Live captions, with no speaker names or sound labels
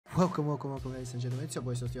Welcome ladies and gentlemen, it's your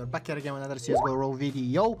boy Sos. You're back here again with another Csgoroll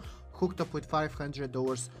video, hooked up with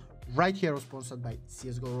 $500 right here, sponsored by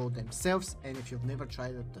Csgoroll themselves. And if you've never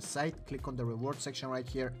tried out the site, click on the reward section right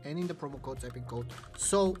here, and in the promo code type in code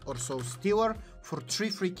SOUL or SOUL Stealer for 3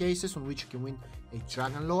 free cases on which you can win a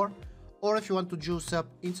Dragon Lore. Or if you want to juice up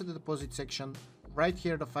into the deposit section, right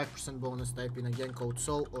here the 5% bonus, type in again code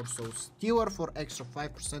SOUL or SOUL Stealer for extra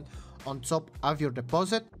 5% on top of your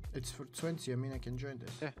deposit. It's for 20, I mean I can join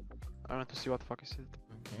this. Yeah, I want to see what the fuck is it.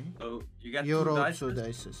 Okay. So you get You two roll dice. 2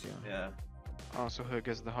 dices, yeah. Yeah, Oh, so who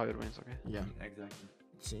gets the higher wins, okay. Yeah. exactly.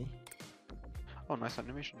 Let's see. Oh, nice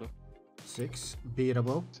animation though. 6,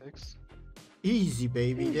 beatable. 6. Easy,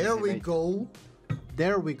 baby. Easy, There we mate. go.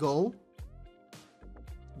 There we go.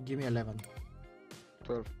 Give me 11.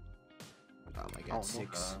 12. Oh my god, Oh, no.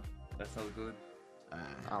 6. That's not good.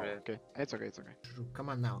 Oh, Great. okay. It's okay, it's okay. Come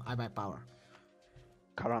on now, I buy power.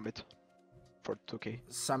 Karambit. For 2k.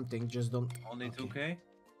 Something, just don't. Only Okay. 2k?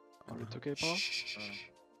 Only 2k power? Shh.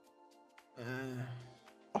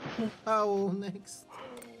 Oh, next.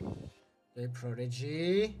 Okay,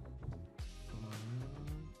 Prodigy. Come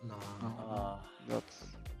on. No. No. That's...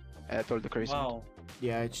 I told the crazy. Wow.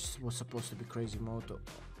 Yeah, it just was supposed to be crazy mode. Some,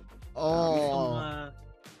 Oh.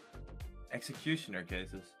 executioner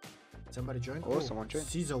cases. Somebody joined? Oh, someone joined.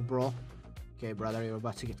 Cizo, bro. Okay, brother, you're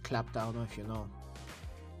about to get clapped down if you know.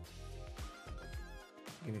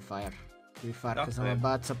 Give me fire. Give me fire, because I'm Okay.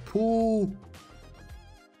 about to poo.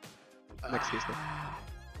 Next case though.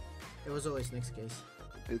 It was always next case.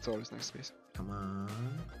 It's always next case. Come on.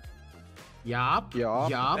 Yup. Yup.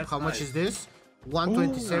 Yup. That's How much nice. is this?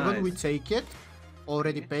 127. Ooh, We nice. take it.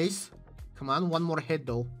 Already pays. Come on, one more head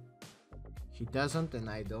though. He doesn't, and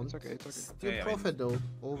I don't. It's okay, it's okay. Still Yeah, I profit though.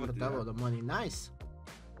 Over good, double yeah. the money. Nice.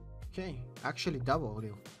 Okay, actually double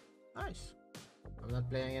deal. Nice. I'm not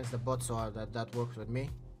playing against the bot, so that works with me.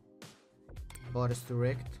 Bot is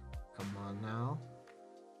direct. Come on now.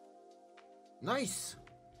 Nice.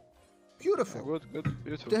 Beautiful. Yeah, good,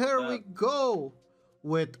 beautiful. There we go.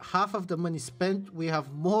 With half of the money spent, we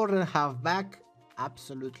have more than half back.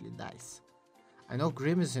 Absolutely nice. I know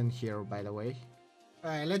Grim is in here, by the way.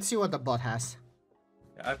 Alright, let's see what the bot has.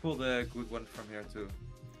 Yeah, I pulled a good one from here too.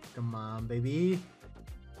 Come on, baby.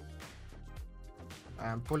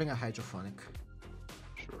 I'm pulling a hydrophonic.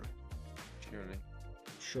 Sure. Surely.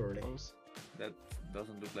 Surely. Close. That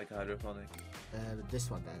doesn't look like a hydroponic. This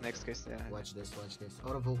one then. Next case, yeah. Watch this, watch this.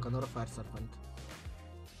 Or a Vulcan or a Fire Serpent.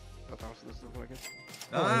 What else does it look like it?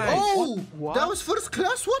 Nice! Oh! What? That was first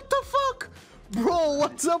class? What the fuck? Bro,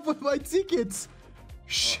 what's up with my tickets?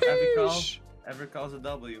 Sheesh! Every call's a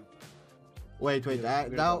W. Wait, Yeah,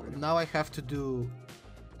 weird now, W. now I have to do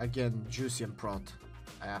again Juicy and Prot.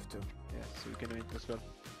 I have to. Yeah, so you can win as well.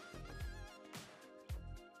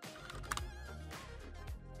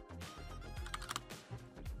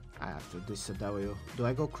 I have to. This is a W. Do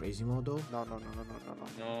I go crazy mode though? No.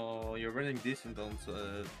 No, you're running decent on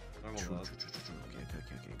normal True, mode. true.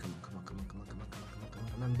 Okay.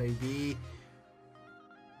 Come on, baby.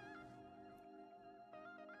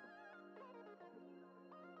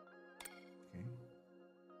 Okay.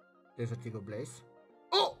 There's a Tigo Blaze.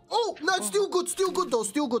 Oh, no, it's still good though,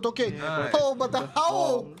 still good. Okay. Yeah, but- Oh, but the how?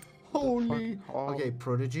 Oh, Holy. oh. Okay,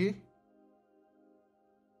 Prodigy.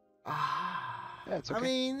 Ah. Yeah, it's okay. I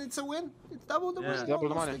mean, it's a win. It's double the Yeah. money. It's double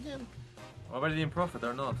the almost money. again. Already in profit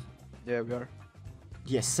or not? Yeah, we are.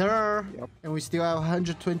 Yes, sir. Yep. And we still have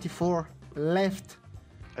 124 left.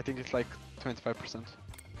 I think it's like 25%.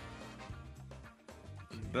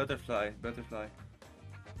 Butterfly.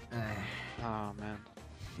 Oh man.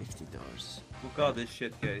 $50. Who got this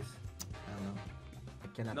shit case? I don't know. I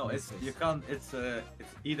cannot No, miss it's this. you can't. It's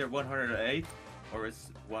either 108 or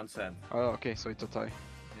it's 1 cent. Oh, okay, so it's a tie.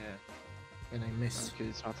 Yeah. And I miss. Okay,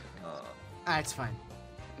 it's not. It's fine.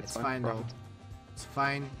 It's fine though. Profit. It's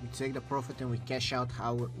fine. We take the profit and we cash out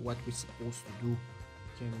what we're supposed to do.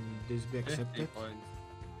 Can this be 50 accepted? points.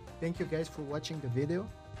 Thank you guys for watching the video.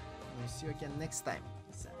 And we'll see you again next time.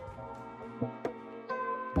 Peace out.